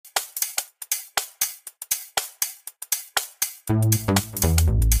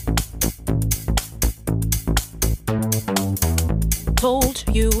Told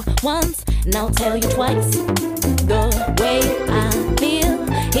you once, now tell you twice. The way I feel,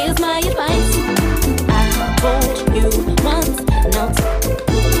 here's my advice. I told you once, now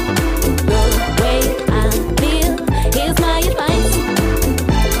the way I feel, here's my advice.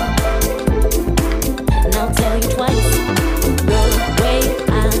 Now tell you twice. The way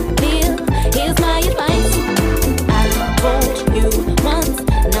I feel, here's my advice. I told you once,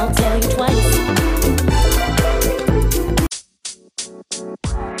 now tell you twice.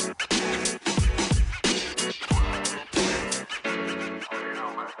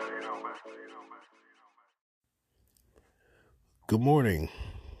 Good morning.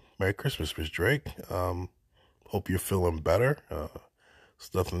 Merry Christmas, Miss Drake. Hope you're feeling better.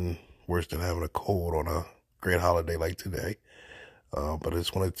 It's nothing worse than having a cold on a great holiday like today. But I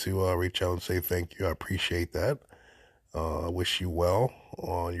just wanted to reach out and say thank you. I appreciate that. I wish you well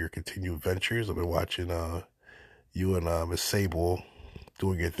on your continued ventures. I've been watching you and Miss Sable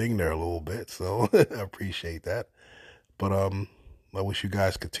doing your thing there a little bit, so I appreciate that. But I wish you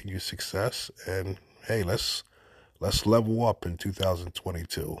guys continued success. And hey, let's level up in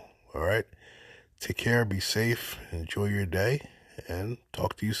 2022, all right? Take care, be safe, enjoy your day, and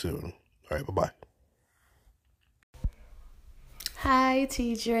talk to you soon. All right, bye-bye. Hi,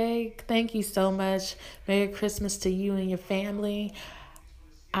 T. Drake. Thank you so much. Merry Christmas to you and your family.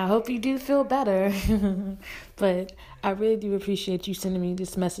 I hope you do feel better. But I really do appreciate you sending me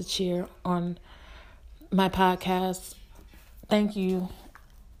this message here on my podcast. Thank you.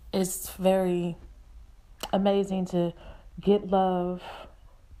 It's very amazing to get love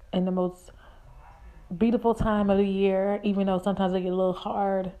in the most beautiful time of the year, even though sometimes it get a little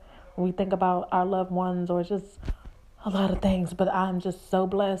hard when we think about our loved ones or just a lot of things. But I'm just so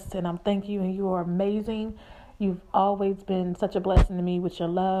blessed, and I'm thank you, and you are amazing. You've always been such a blessing to me with your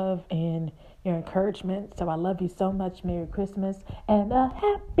love and your encouragement. So I love you so much. Merry Christmas and a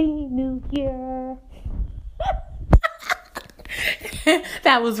Happy New Year.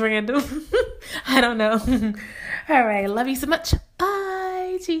 That was random. I don't know. All right. Love you so much.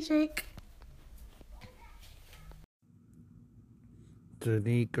 Bye, T-Drake.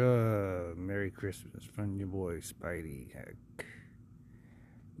 Tanika, Merry Christmas from your boy Spidey. Heck,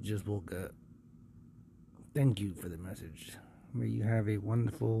 just woke up. Thank you for the message. May you have a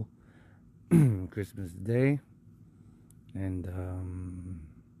wonderful Christmas day. And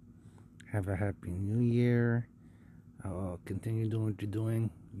have a Happy New Year. Continue doing what you're doing.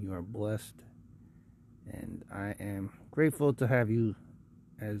 You are blessed. And I am grateful to have you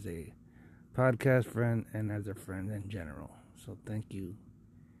as a podcast friend and as a friend in general. So thank you.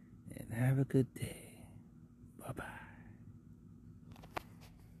 And have a good day. Bye-bye.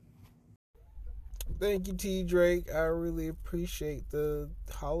 Thank you, T. Drake. I really appreciate the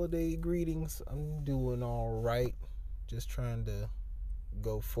holiday greetings. I'm doing all right. Just trying to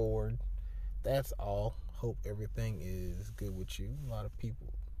go forward. That's all. Hope everything is good with you. A lot of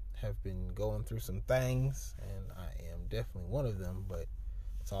people have been going through some things, and I am definitely one of them, but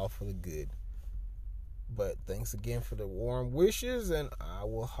it's all for the good. But thanks again for the warm wishes, and I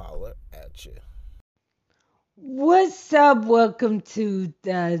will holler at you. What's up? Welcome to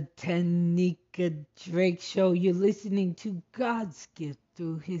the Tanika Drake Show. You're listening to God's gift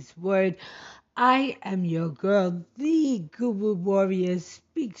through His Word. I am your girl, the Guru Warrior,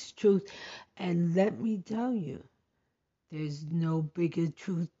 speaks truth. And let me tell you, there's no bigger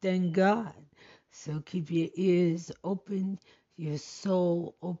truth than God. So keep your ears open, your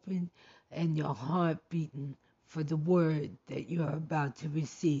soul open, and your heart beating for the word that you're about to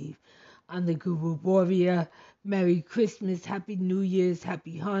receive. I'm the Guru Warrior. Merry Christmas, Happy New Year's,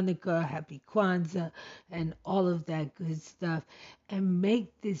 Happy Hanukkah, Happy Kwanzaa, and all of that good stuff. And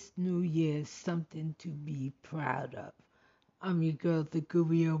make this new year something to be proud of. I'm your girl, the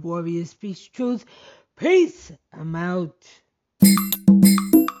Guru Warrior, speaks truth. Peace. I'm out.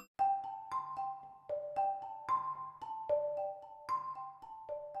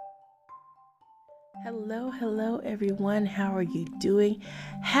 Hello, everyone. How are you doing?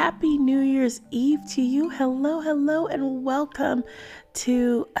 Happy New Year's Eve to you. Hello, and welcome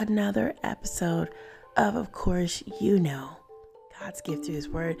to another episode of course, you know, God's gift to His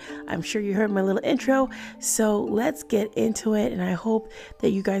Word. I'm sure you heard my little intro, so let's get into it. And I hope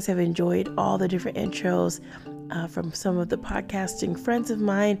that you guys have enjoyed all the different intros from some of the podcasting friends of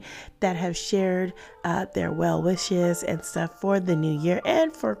mine that have shared their well wishes and stuff for the new year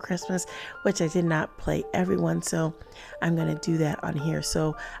and for Christmas, which I did not play everyone, so I'm going to do that on here.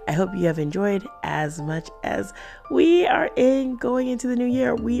 So I hope you have enjoyed as much as we are going into the new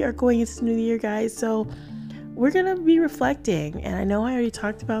year. We are going into the new year, guys. So we're going to be reflecting. And I know I already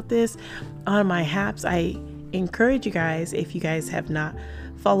talked about this on my Haps. I encourage you guys, if you guys have not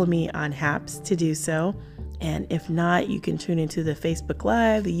followed me on Haps, to do so. And if not, you can tune into the Facebook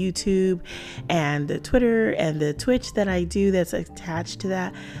Live, the YouTube, and the Twitter and the Twitch that I do that's attached to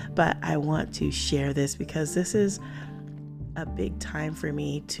that. But I want to share this because this is a big time for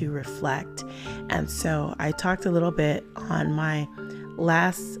me to reflect. And so I talked a little bit on my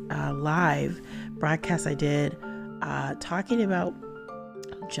last live broadcast I did, talking about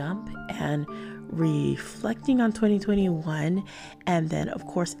Jump and reflecting on 2021, and then of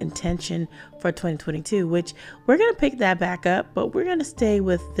course intention for 2022, which we're going to pick that back up, but we're going to stay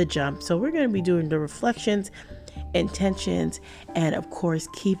with the Jump. So we're going to be doing the reflections, intentions, and of course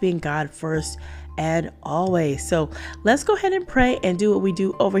keeping God first and always. So let's go ahead and pray and do what we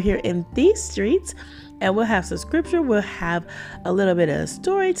do over here in these streets. And we'll have some scripture. We'll have a little bit of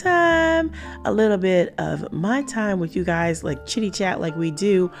story time, a little bit of my time with you guys, like chitty chat like we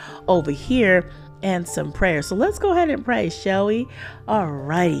do over here, and some prayer. So let's go ahead and pray, shall we? All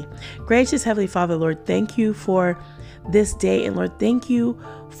righty. Gracious Heavenly Father, Lord, thank you for this day. And Lord, thank you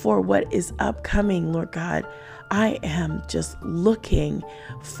for what is upcoming, Lord God. I am just looking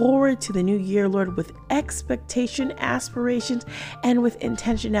forward to the new year, Lord, with expectation, aspirations, and with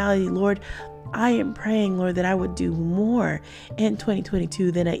intentionality, Lord. I am praying, Lord, that I would do more in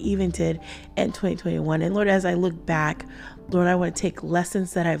 2022 than I even did in 2021. And Lord, as I look back, Lord, I want to take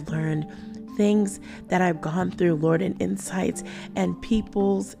lessons that I've learned, things that I've gone through, Lord, and insights and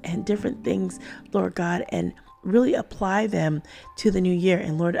peoples and different things, Lord God, and really apply them to the new year.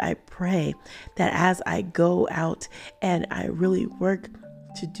 And Lord, I pray that as I go out and I really work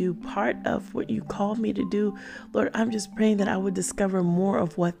to do part of what you called me to do, Lord, I'm just praying that I would discover more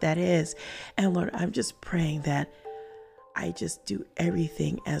of what that is. And Lord, I'm just praying that I just do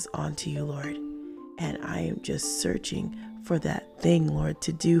everything as unto you, Lord. And I am just searching for that thing, Lord,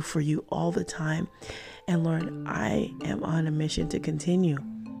 to do for you all the time. And Lord, I am on a mission to continue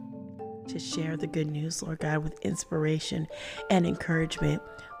to share the good news, Lord God, with inspiration and encouragement,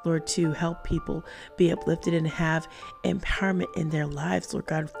 Lord, to help people be uplifted and have empowerment in their lives, Lord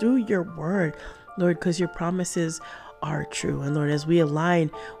God, through your word, Lord, because your promises are true. And Lord, as we align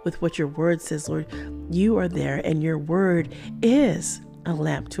with what your word says, Lord, you are there, and your word is a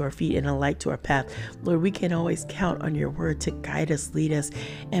lamp to our feet and a light to our path. Lord, we can always count on your word to guide us, lead us,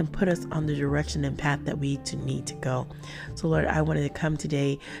 and put us on the direction and path that we need to go. So Lord, I wanted to come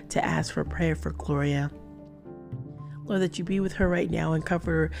today to ask for prayer for Gloria. Lord, that you be with her right now and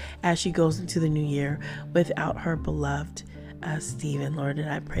comfort her as she goes into the new year without her beloved Stephen, Lord.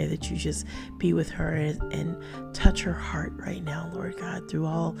 And I pray that you just be with her and touch her heart right now, Lord God, through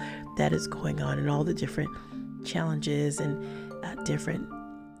all that is going on and all the different challenges and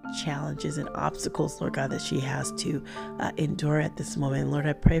obstacles, Lord God, that she has to endure at this moment. Lord,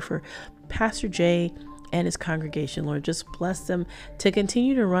 I pray for Pastor Jay and his congregation, Lord. Just bless them to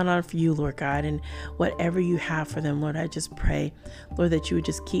continue to run on for you, Lord God, and whatever you have for them, Lord. I just pray, Lord, that you would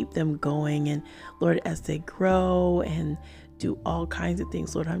just keep them going, and Lord, as they grow and do all kinds of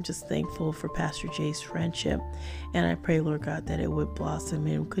things, Lord, I'm just thankful for Pastor Jay's friendship, and I pray, Lord God, that it would blossom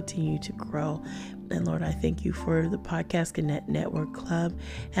and continue to grow. And Lord, I thank you for the Podcast Connect Network Club,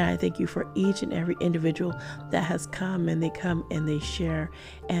 and I thank you for each and every individual that has come and they share,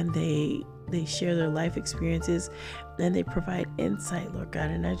 and they share their life experiences, and they provide insight, Lord God.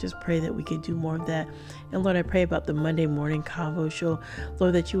 And I just pray that we could do more of that. And Lord, I pray about the Monday morning convo show,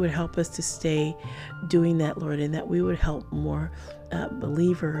 Lord, that you would help us to stay doing that, Lord, and that we would help more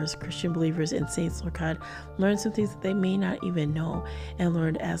believers, Christian believers and saints, Lord God, learn some things that they may not even know. And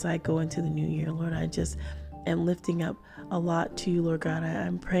Lord, as I go into the new year, Lord, I just am lifting up a lot to you, Lord God.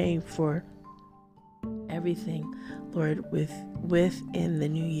 I'm praying for everything, Lord, within the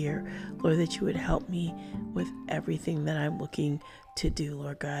new year, Lord, that you would help me with everything that I'm looking to do,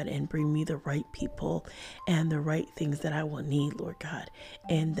 Lord God, and bring me the right people and the right things that I will need, Lord God,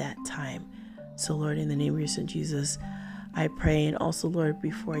 in that time. So Lord, in the name of your son Jesus, I pray. And also, Lord,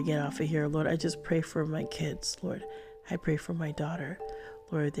 before I get off of here, Lord, I just pray for my kids, Lord. I pray for my daughter,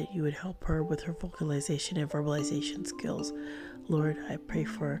 Lord, that you would help her with her vocalization and verbalization skills. Lord, I pray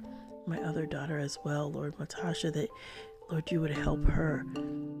for my other daughter as well, Lord, Natasha, that, Lord, you would help her,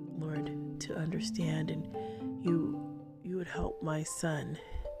 Lord, to understand, and you would help my son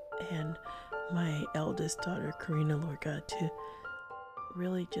and my eldest daughter, Karina, Lord God, to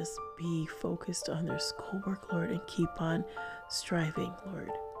really just be focused on their schoolwork, Lord, and keep on striving,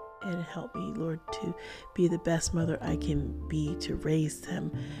 Lord, and help me, Lord, to be the best mother I can be, to raise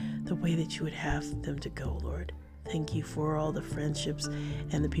them the way that you would have them to go, Lord. Thank you for all the friendships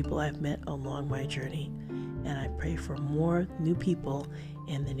and the people I've met along my journey. And I pray for more new people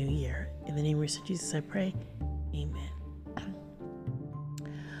in the new year. In the name of Jesus, I pray. Amen.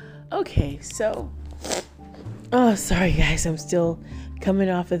 Okay, so, sorry guys, I'm still coming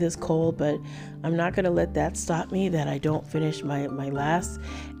off of this cold, but I'm not going to let that stop me that I don't finish my last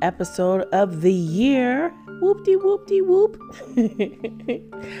episode of the year. Whoop-de-whoop-de-whoop.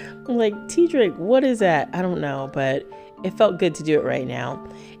 I'm like, T-Drake, what is that? I don't know, but it felt good to do it right now.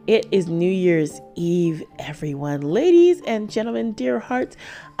 It is New Year's Eve, everyone. Ladies and gentlemen, dear hearts,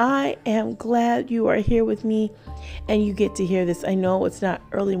 I am glad you are here with me and you get to hear this. I know it's not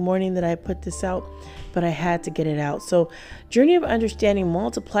early morning that I put this out, but I had to get it out. So, Journey of Understanding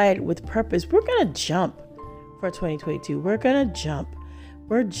multiplied with purpose. We're going to jump for 2022. We're going to jump.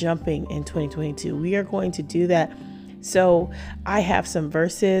 We're jumping in 2022. We are going to do that. So I have some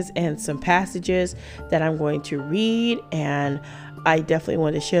verses and some passages that I'm going to read, and I definitely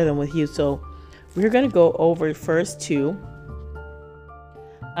want to share them with you. So we're going to go over first to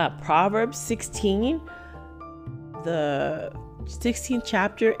Proverbs 16, the 16th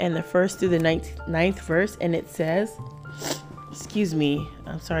chapter, and the first through the ninth verse. And it says, excuse me,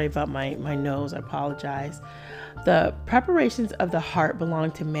 I'm sorry about my nose. I apologize. The preparations of the heart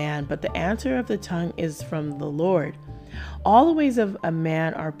belong to man, but the answer of the tongue is from the Lord. All the ways of a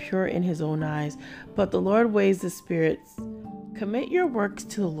man are pure in his own eyes, but the Lord weighs the spirits. Commit your works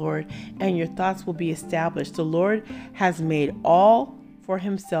to the Lord, and your thoughts will be established. The Lord has made all for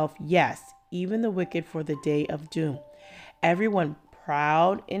himself, yes, even the wicked for the day of doom. Everyone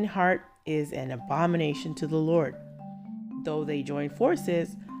proud in heart is an abomination to the Lord. Though they join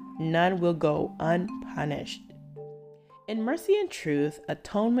forces, none will go unpunished. In mercy and truth,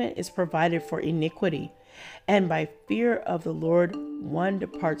 atonement is provided for iniquity, and by fear of the Lord, one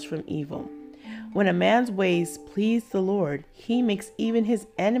departs from evil. When a man's ways please the Lord, he makes even his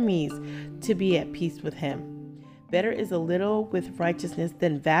enemies to be at peace with him. Better is a little with righteousness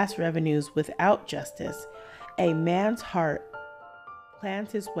than vast revenues without justice. A man's heart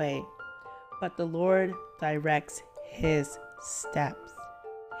plans his way, but the Lord directs his steps.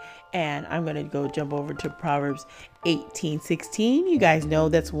 And I'm going to go jump over to Proverbs 18:16. You guys know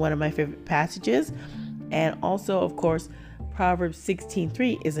that's one of my favorite passages. And also, of course, Proverbs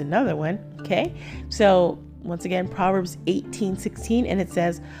 16:3 is another one. Okay. So once again, Proverbs 18:16, and it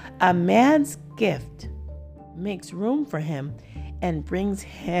says, a man's gift makes room for him and brings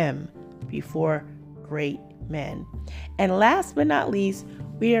him before great men. And last but not least,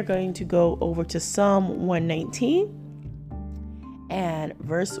 we are going to go over to Psalm 119 and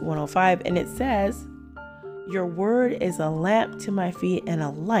verse 105, and it says, your word is a lamp to my feet and a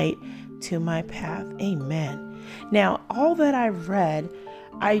light to my path. Amen. Now, all that I've read,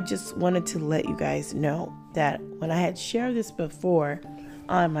 I just wanted to let you guys know that when I had shared this before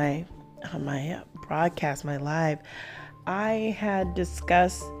on my broadcast, my live, I had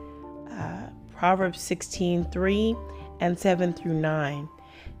discussed Proverbs 16:3 and 7 through 9.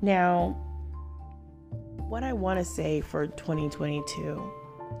 Now, what I want to say for 2022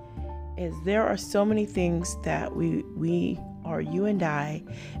 is there are so many things that we or you and I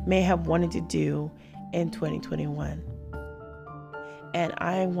may have wanted to do in 2021. And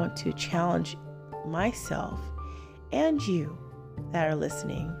I want to challenge myself and you that are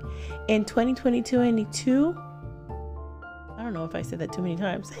listening in 2022 and 2. I don't know if I said that too many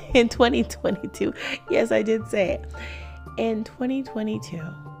times. In 2022. Yes, I did say it. In 2022.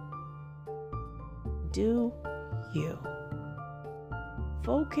 Do you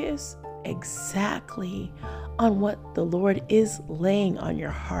focus exactly on what the Lord is laying on your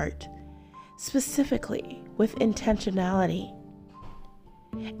heart, specifically with intentionality,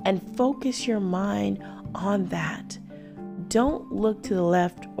 and focus your mind on that. Don't look to the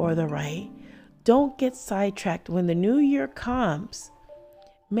left or the right. Don't get sidetracked when the new year comes.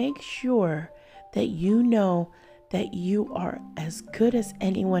 Make sure that you know that you are as good as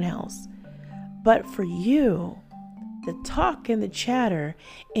anyone else. But for you, the talk and the chatter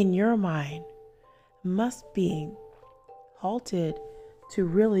in your mind must be halted to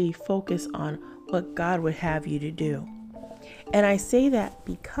really focus on what God would have you to do. And I say that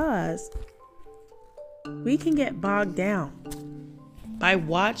because we can get bogged down by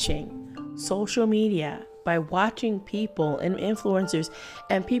watching social media, by watching people and influencers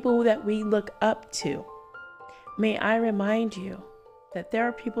and people that we look up to. May I remind you that there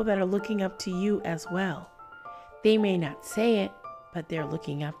are people that are looking up to you as well. They may not say it, but they're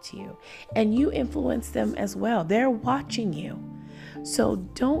looking up to you. And you influence them as well. They're watching you. So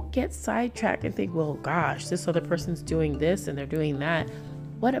don't get sidetracked and think, well, gosh, this other person's doing this and they're doing that.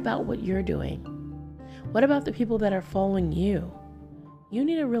 What about what you're doing? What about the people that are following you? You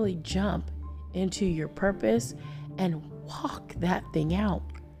need to really jump into your purpose and walk that thing out.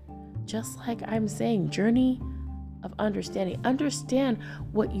 Just like I'm saying, journey of understanding. Understand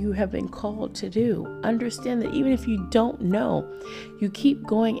what you have been called to do. Understand that even if you don't know, you keep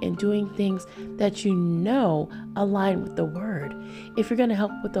going and doing things that you know align with the word. If you're going to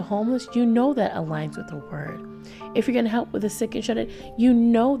help with the homeless, you know that aligns with the word. If you're going to help with the sick and shut in, you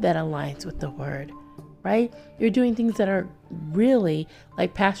know that aligns with the word, right? You're doing things that are really,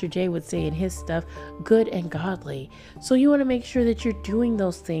 like Pastor Jay would say in his stuff, good and godly. So you want to make sure that you're doing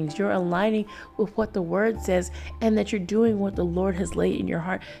those things. You're aligning with what the word says, and that you're doing what the Lord has laid in your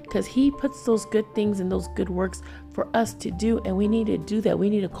heart, because he puts those good things and those good works for us to do. And we need to do that. We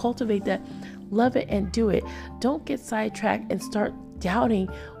need to cultivate that, love it, and do it. Don't get sidetracked and start doubting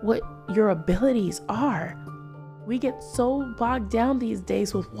what your abilities are. We get so bogged down these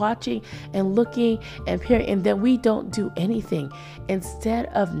days with watching and looking and peering, and then we don't do anything. Instead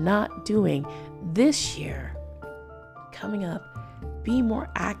of not doing, this year coming up, be more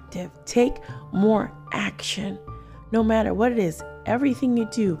active, take more action. No matter what it is, everything you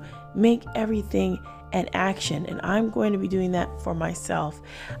do, make everything an action. And I'm going to be doing that for myself.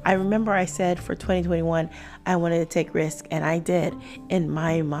 I remember I said for 2021, I wanted to take risk, and I did. In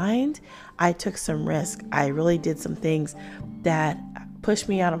my mind, I took some risk. I really did some things that pushed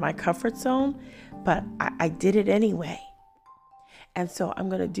me out of my comfort zone, but I did it anyway. And so I'm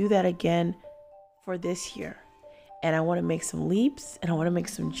going to do that again for this year. And I want to make some leaps, and I want to make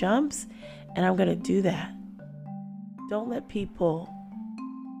some jumps, and I'm going to do that. Don't let people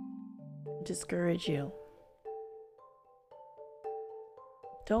discourage you.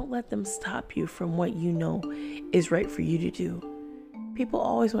 Don't let them stop you from what you know is right for you to do. People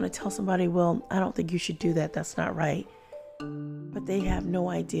always want to tell somebody, well, I don't think you should do that. That's not right. But they have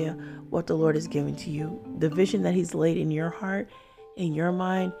no idea what the Lord is giving to you. The vision that he's laid in your heart, in your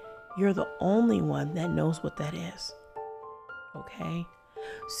mind, you're the only one that knows what that is. Okay?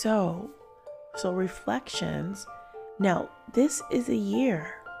 So reflections. Now, this is a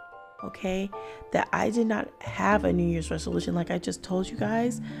year, okay, that I did not have a New Year's resolution. Like I just told you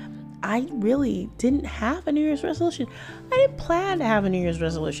guys, I really didn't have a New Year's resolution. I didn't plan to have a New Year's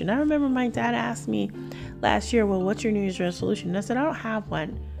resolution. I remember my dad asked me last year, well, what's your New Year's resolution? And I said, I don't have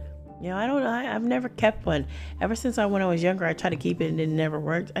one. You know, I've never kept one. Ever since when I was younger, I tried to keep it and it never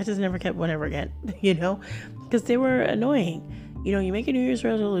worked. I just never kept one ever again, you know, because they were annoying. You know, you make a New Year's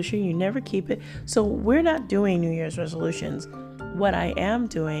resolution, you never keep it. So we're not doing New Year's resolutions. What I am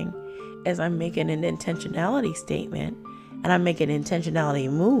doing is I'm making an intentionality statement, and I'm making intentionality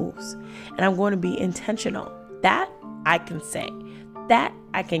moves, and I'm going to be intentional. That I can say, that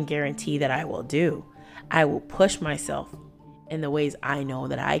I can guarantee that I will do. I will push myself in the ways I know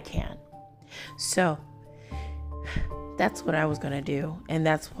that I can. So that's what I was going to do. And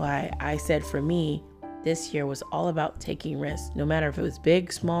that's why I said for me, this year was all about taking risks. No matter if it was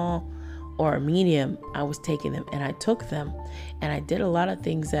big, small, or medium, I was taking them, and I took them, and I did a lot of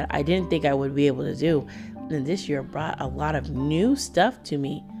things that I didn't think I would be able to do. And this year brought a lot of new stuff to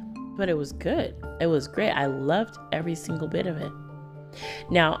me, but it was good. It was great. I loved every single bit of it.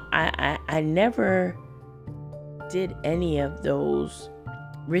 Now, I never did any of those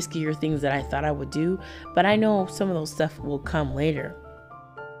riskier things that I thought I would do, but I know some of those stuff will come later.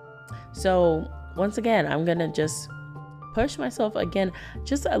 So once again, I'm going to just push myself again,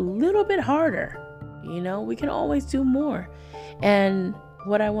 just a little bit harder. You know, we can always do more. And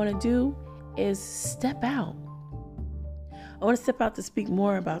what I want to do is step out. I want to step out to speak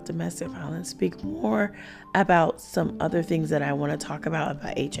more about domestic violence, speak more about some other things that I want to talk about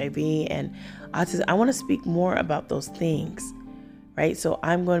HIV and autism. I want to speak more about those things, right? So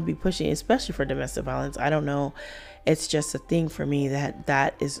I'm going to be pushing, especially for domestic violence. I don't know. It's just a thing for me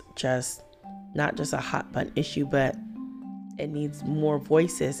that is just not just a hot button issue, but it needs more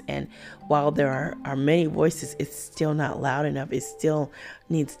voices. And while there are many voices, it's still not loud enough. It still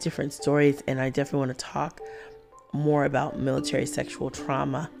needs different stories. And I definitely want to talk more about military sexual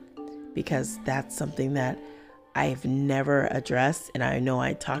trauma, because that's something that I've never addressed. And I know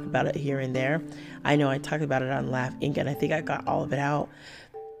I talk about it here and there. I know I talked about it on Laugh Inc. and I think I got all of it out,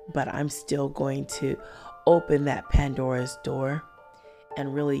 but I'm still going to open that Pandora's door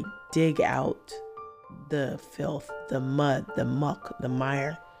and really dig out the filth, the mud, the muck, the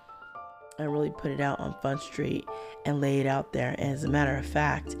mire, and really put it out on Fun Street and lay it out there. And as a matter of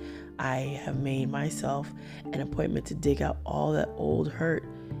fact, I have made myself an appointment to dig out all that old hurt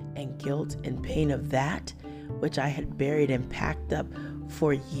and guilt and pain of that, which I had buried and packed up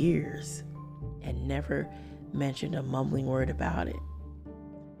for years and never mentioned a mumbling word about it.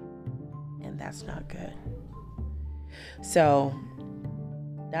 And that's not good. So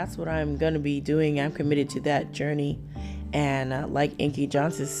that's what I'm going to be doing. I'm committed to that journey. And like Inky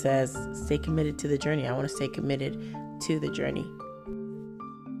Johnson says, stay committed to the journey. I want to stay committed to the journey.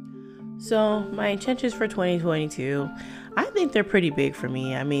 So my intentions for 2022, I think they're pretty big for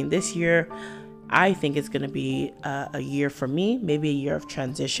me. I mean, this year, I think it's going to be a year for me, maybe a year of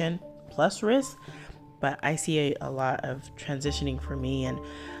transition plus risk. But I see a lot of transitioning for me, and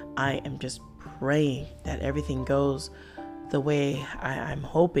I am just praying that everything goes the way I'm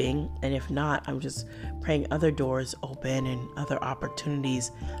hoping. And if not, I'm just praying other doors open and other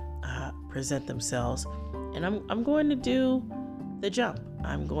opportunities present themselves. And I'm going to do the jump.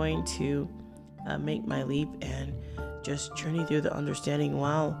 I'm going to make my leap and just journey through the understanding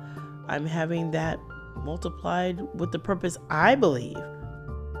while I'm having that multiplied with the purpose I believe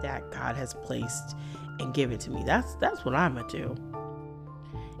that God has placed and given to me. That's what I'm gonna do.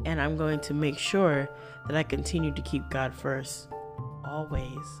 And I'm going to make sure that I continue to keep God first.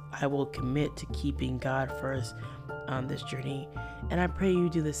 Always, I will commit to keeping God first on this journey. And I pray you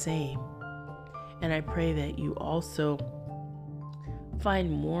do the same. And I pray that you also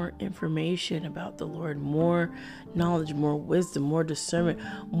find more information about the Lord, more knowledge, more wisdom, more discernment,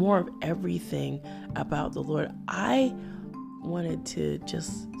 more of everything about the Lord. I wanted to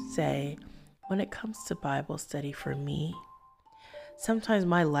just say, when it comes to Bible study for me, sometimes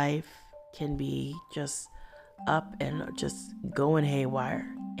my life can be just up and just going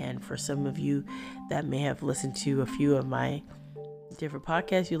haywire. And for some of you that may have listened to a few of my different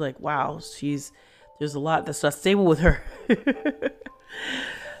podcasts, you're like, wow, there's a lot that's not stable with her.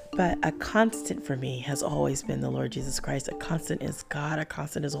 But a constant for me has always been the Lord Jesus Christ. A constant is God. A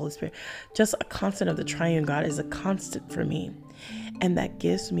constant is Holy Spirit. Just a constant of the triune God is a constant for me. And that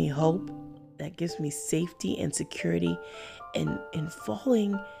gives me hope. That gives me safety and security in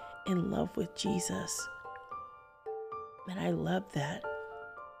falling in love with Jesus. And I love that.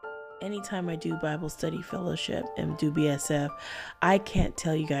 Anytime I do Bible study fellowship and do BSF, I can't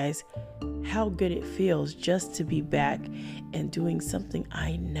tell you guys how good it feels just to be back and doing something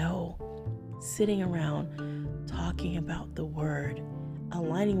I know. Sitting around talking about the word,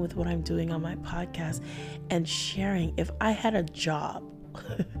 aligning with what I'm doing on my podcast, and sharing. If I had a job,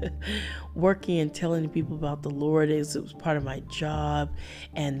 working and telling people about the Lord, it was part of my job,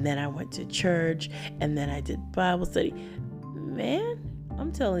 and then I went to church, and then I did Bible study. Man,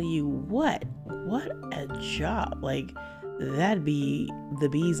 I'm telling you what a job. Like, that'd be the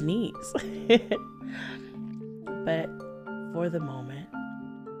bee's knees. But for the moment,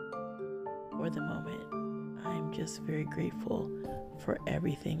 I'm just very grateful for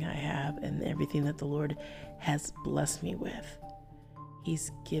everything I have and everything that the Lord has blessed me with.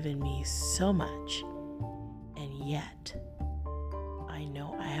 He's given me so much, and yet I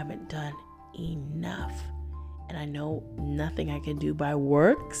know I haven't done enough. And I know nothing I can do by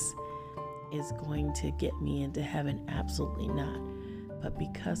works is going to get me into heaven. Absolutely not. But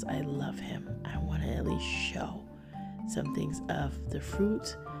because I love him, I want to at least show some things of the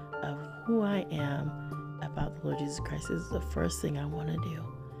fruit of who I am about the Lord Jesus Christ. This is the first thing I want to do,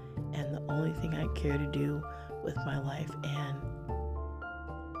 and the only thing I care to do with my life. And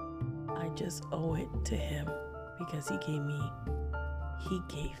I just owe it to him because he gave me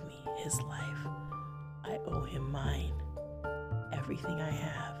his life. I owe him mine, everything I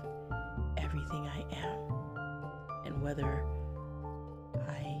have, everything I am. And whether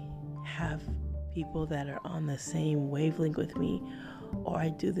I have people that are on the same wavelength with me, or I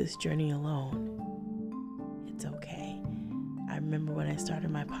do this journey alone, it's okay. I remember when I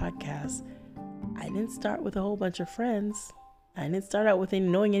started my podcast, I didn't start with a whole bunch of friends. I didn't start out with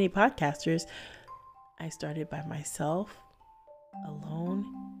knowing any podcasters. I started by myself, alone,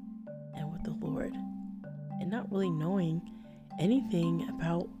 and with the Lord. And not really knowing anything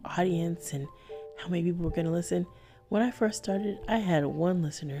about audience and how many people were going to listen. When I first started, I had one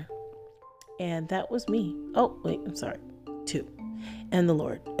listener, and that was me. Oh, wait, I'm sorry. 2. And the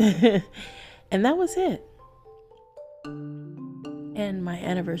Lord. And that was it. And my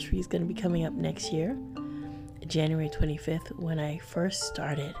anniversary is going to be coming up next year, January 25th, when I first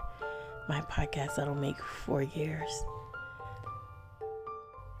started my podcast. That'll make 4 years.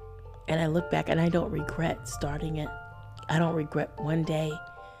 And I look back and I don't regret starting it. I don't regret one day.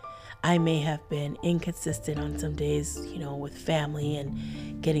 I may have been inconsistent on some days, with family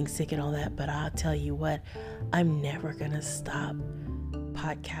and getting sick and all that. But I'll tell you what, I'm never going to stop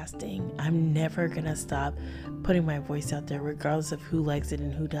podcasting. I'm never going to stop putting my voice out there, regardless of who likes it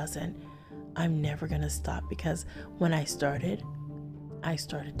and who doesn't. I'm never going to stop, because when I started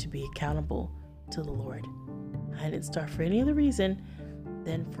to be accountable to the Lord. I didn't start for any other reason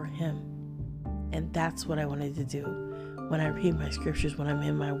than for him. And that's what I wanted to do. when I read my scriptures, when I'm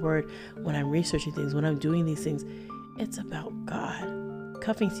in my word, when I'm researching things, when I'm doing these things, it's about God.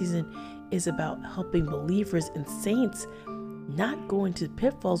 Cuffing season is about helping believers and saints not go into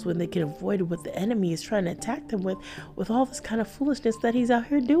pitfalls when they can avoid what the enemy is trying to attack them with all this kind of foolishness that he's out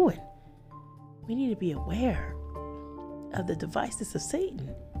here doing. We need to be aware of the devices of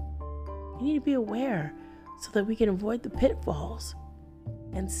Satan. We need to be aware so that we can avoid the pitfalls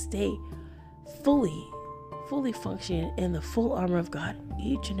and stay fully functioning in the full armor of God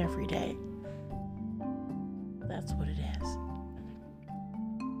each and every day. That's what it is.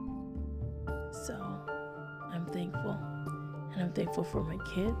 So I'm thankful. And I'm thankful for my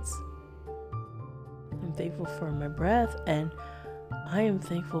kids. I'm thankful for my breath. And I am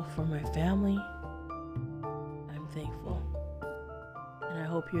thankful for my family. I'm thankful. And I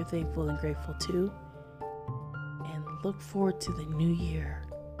hope you're thankful and grateful too. And look forward to the new year.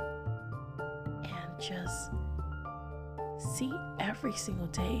 And just see every single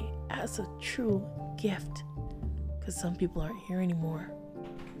day as a true gift. Because some people aren't here anymore.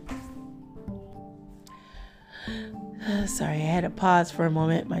 Sorry, I had to pause for a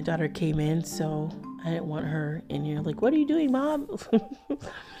moment. My daughter came in, so I didn't want her in here like, what are you doing, Mom?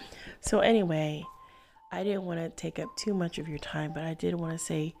 So anyway, I didn't want to take up too much of your time, but I did want to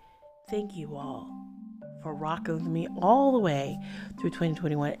say thank you all for rocking with me all the way through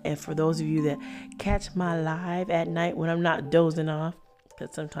 2021. And for those of you that catch my live at night when I'm not dozing off,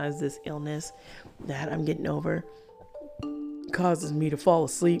 because sometimes this illness that I'm getting over causes me to fall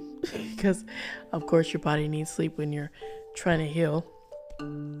asleep because of course your body needs sleep when you're trying to heal.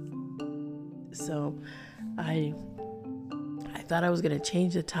 So I thought I was going to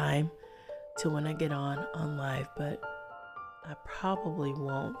change the time to when I get on live, but I probably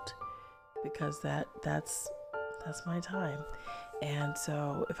won't, because that's my time. And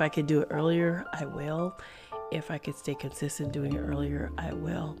so if I could do it earlier, I will. If I could stay consistent doing it earlier, I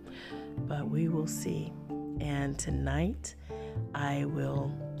will. But we will see. And tonight I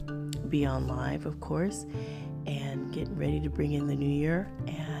will be on live, of course, and getting ready to bring in the new year.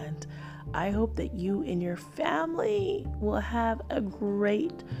 And I hope that you and your family will have a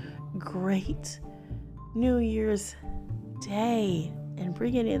great New Year's Day, and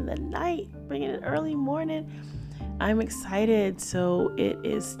bring it in the night, bring it in early morning. I'm excited. So it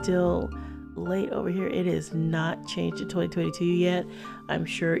is still late over here. It is not changed to 2022 yet. I'm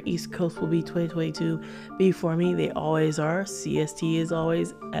sure East Coast will be 2022 before me. They always are. CST is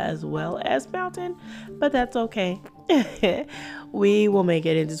always as well as Mountain, but that's okay. We will make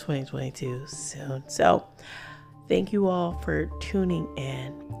it into 2022 soon. So thank you all for tuning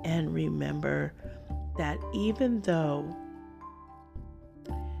in, and remember that even though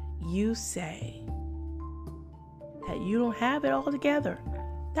you say that you don't have it all together,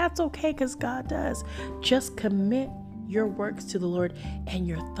 that's okay, because God does. Just commit your works to the Lord and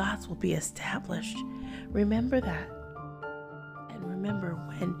your thoughts will be established. Remember that. And remember,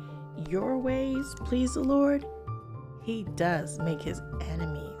 when your ways please the Lord, He does make His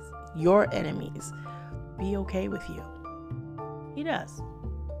enemies, your enemies, be okay with you. He does.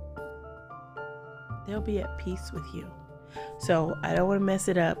 They'll be at peace with you. So I don't want to mess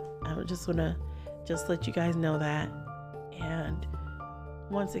it up. I just want to let you guys know that. And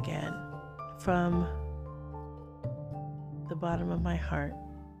once again, from the bottom of my heart,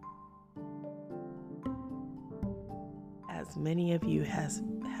 as many of you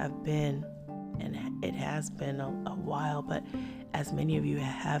have been, and it has been a while, but as many of you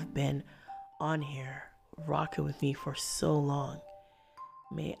have been on here rocking with me for so long,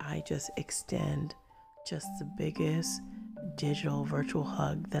 may I just extend just the biggest digital virtual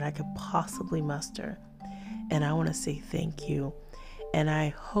hug that I could possibly muster. And I want to say thank you. And I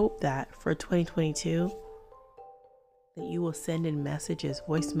hope that for 2022, that you will send in messages,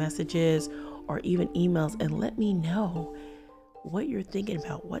 voice messages, or even emails, and let me know what you're thinking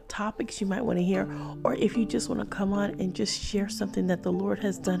about, what topics you might want to hear, or if you just want to come on and just share something that the Lord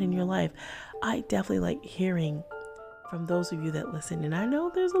has done in your life. I definitely like hearing from those of you that listen. And I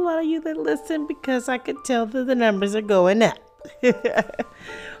know there's a lot of you that listen, because I could tell that the numbers are going up.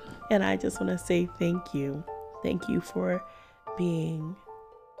 And I just want to say thank you. Thank you for being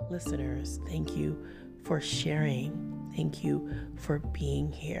listeners. Thank you for sharing. Thank you for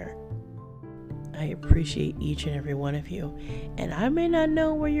being here. I appreciate each and every one of you. And I may not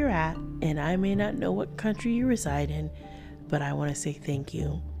know where you're at, and I may not know what country you reside in, but I want to say thank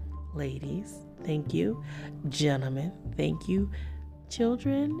you. Ladies, thank you. Gentlemen, thank you.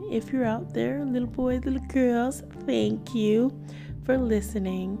 Children, if you're out there, little boys, little girls, thank you for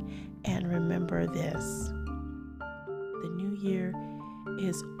listening. And remember this: the new year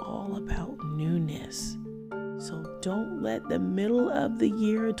is all about newness. So don't let the middle of the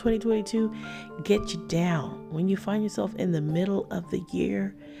year 2022 get you down. When you find yourself in the middle of the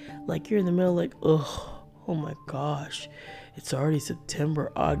year, like you're in the middle, like, oh my gosh, it's already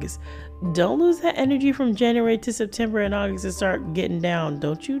September, August. Don't lose that energy from January to September and August and start getting down.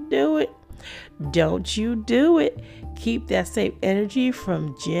 Don't you do it. Don't you do it. Keep that same energy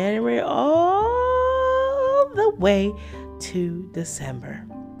from January all the way to December.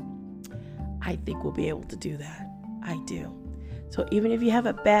 I think we'll be able to do that. I do. So even if you have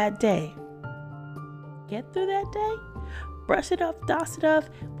a bad day, get through that day, brush it off, dust it off,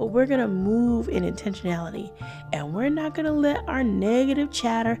 but we're going to move in intentionality, and we're not going to let our negative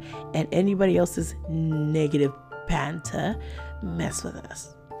chatter and anybody else's negative banter mess with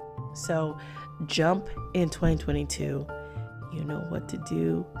us. So jump in 2022. You know what to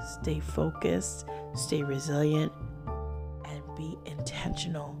do. Stay focused, stay resilient, and be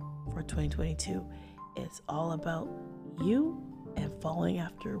intentional for 2022. It's all about you and following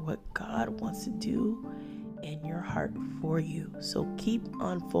after what God wants to do in your heart for you. So keep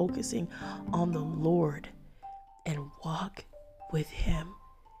on focusing on the Lord and walk with Him,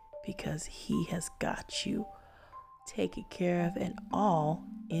 because He has got you taken care of and all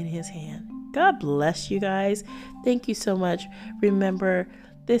in His hand. God bless you guys. Thank you so much. Remember,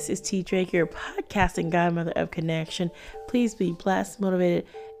 this is T. Drake, your podcasting godmother of connection. Please be blessed, motivated,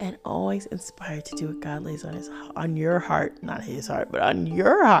 and always inspired to do what God lays on your heart, not His heart, but on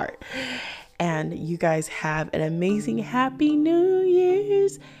your heart. And you guys have an amazing, happy New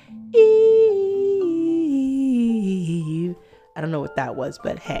Year's Eve. I don't know what that was,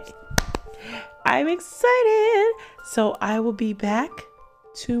 but hey, I'm excited. So I will be back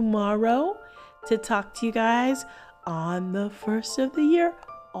tomorrow to talk to you guys on the first of the year,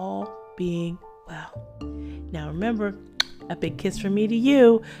 all being well. Now remember, a big kiss from me to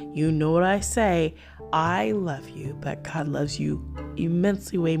you. You know what I say. I love you, but God loves you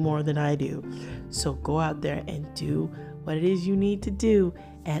immensely way more than I do. So go out there and do what it is you need to do.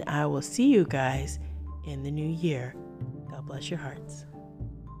 And I will see you guys in the new year. God bless your hearts.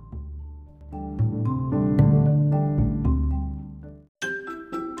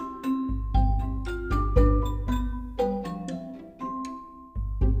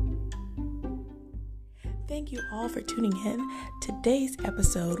 Thank you all for tuning in. Today's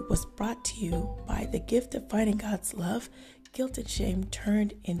episode was brought to you by The Gift of Finding God's Love, Guilt and Shame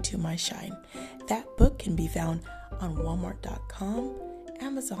Turned into My Shine. That book can be found on Walmart.com,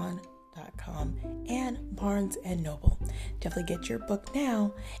 Amazon.com, and Barnes & Noble. Definitely get your book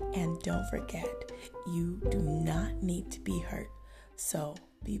now, and don't forget, you do not need to be hurt. So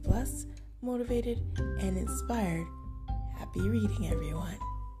be blessed, motivated, and inspired. Happy reading, everyone.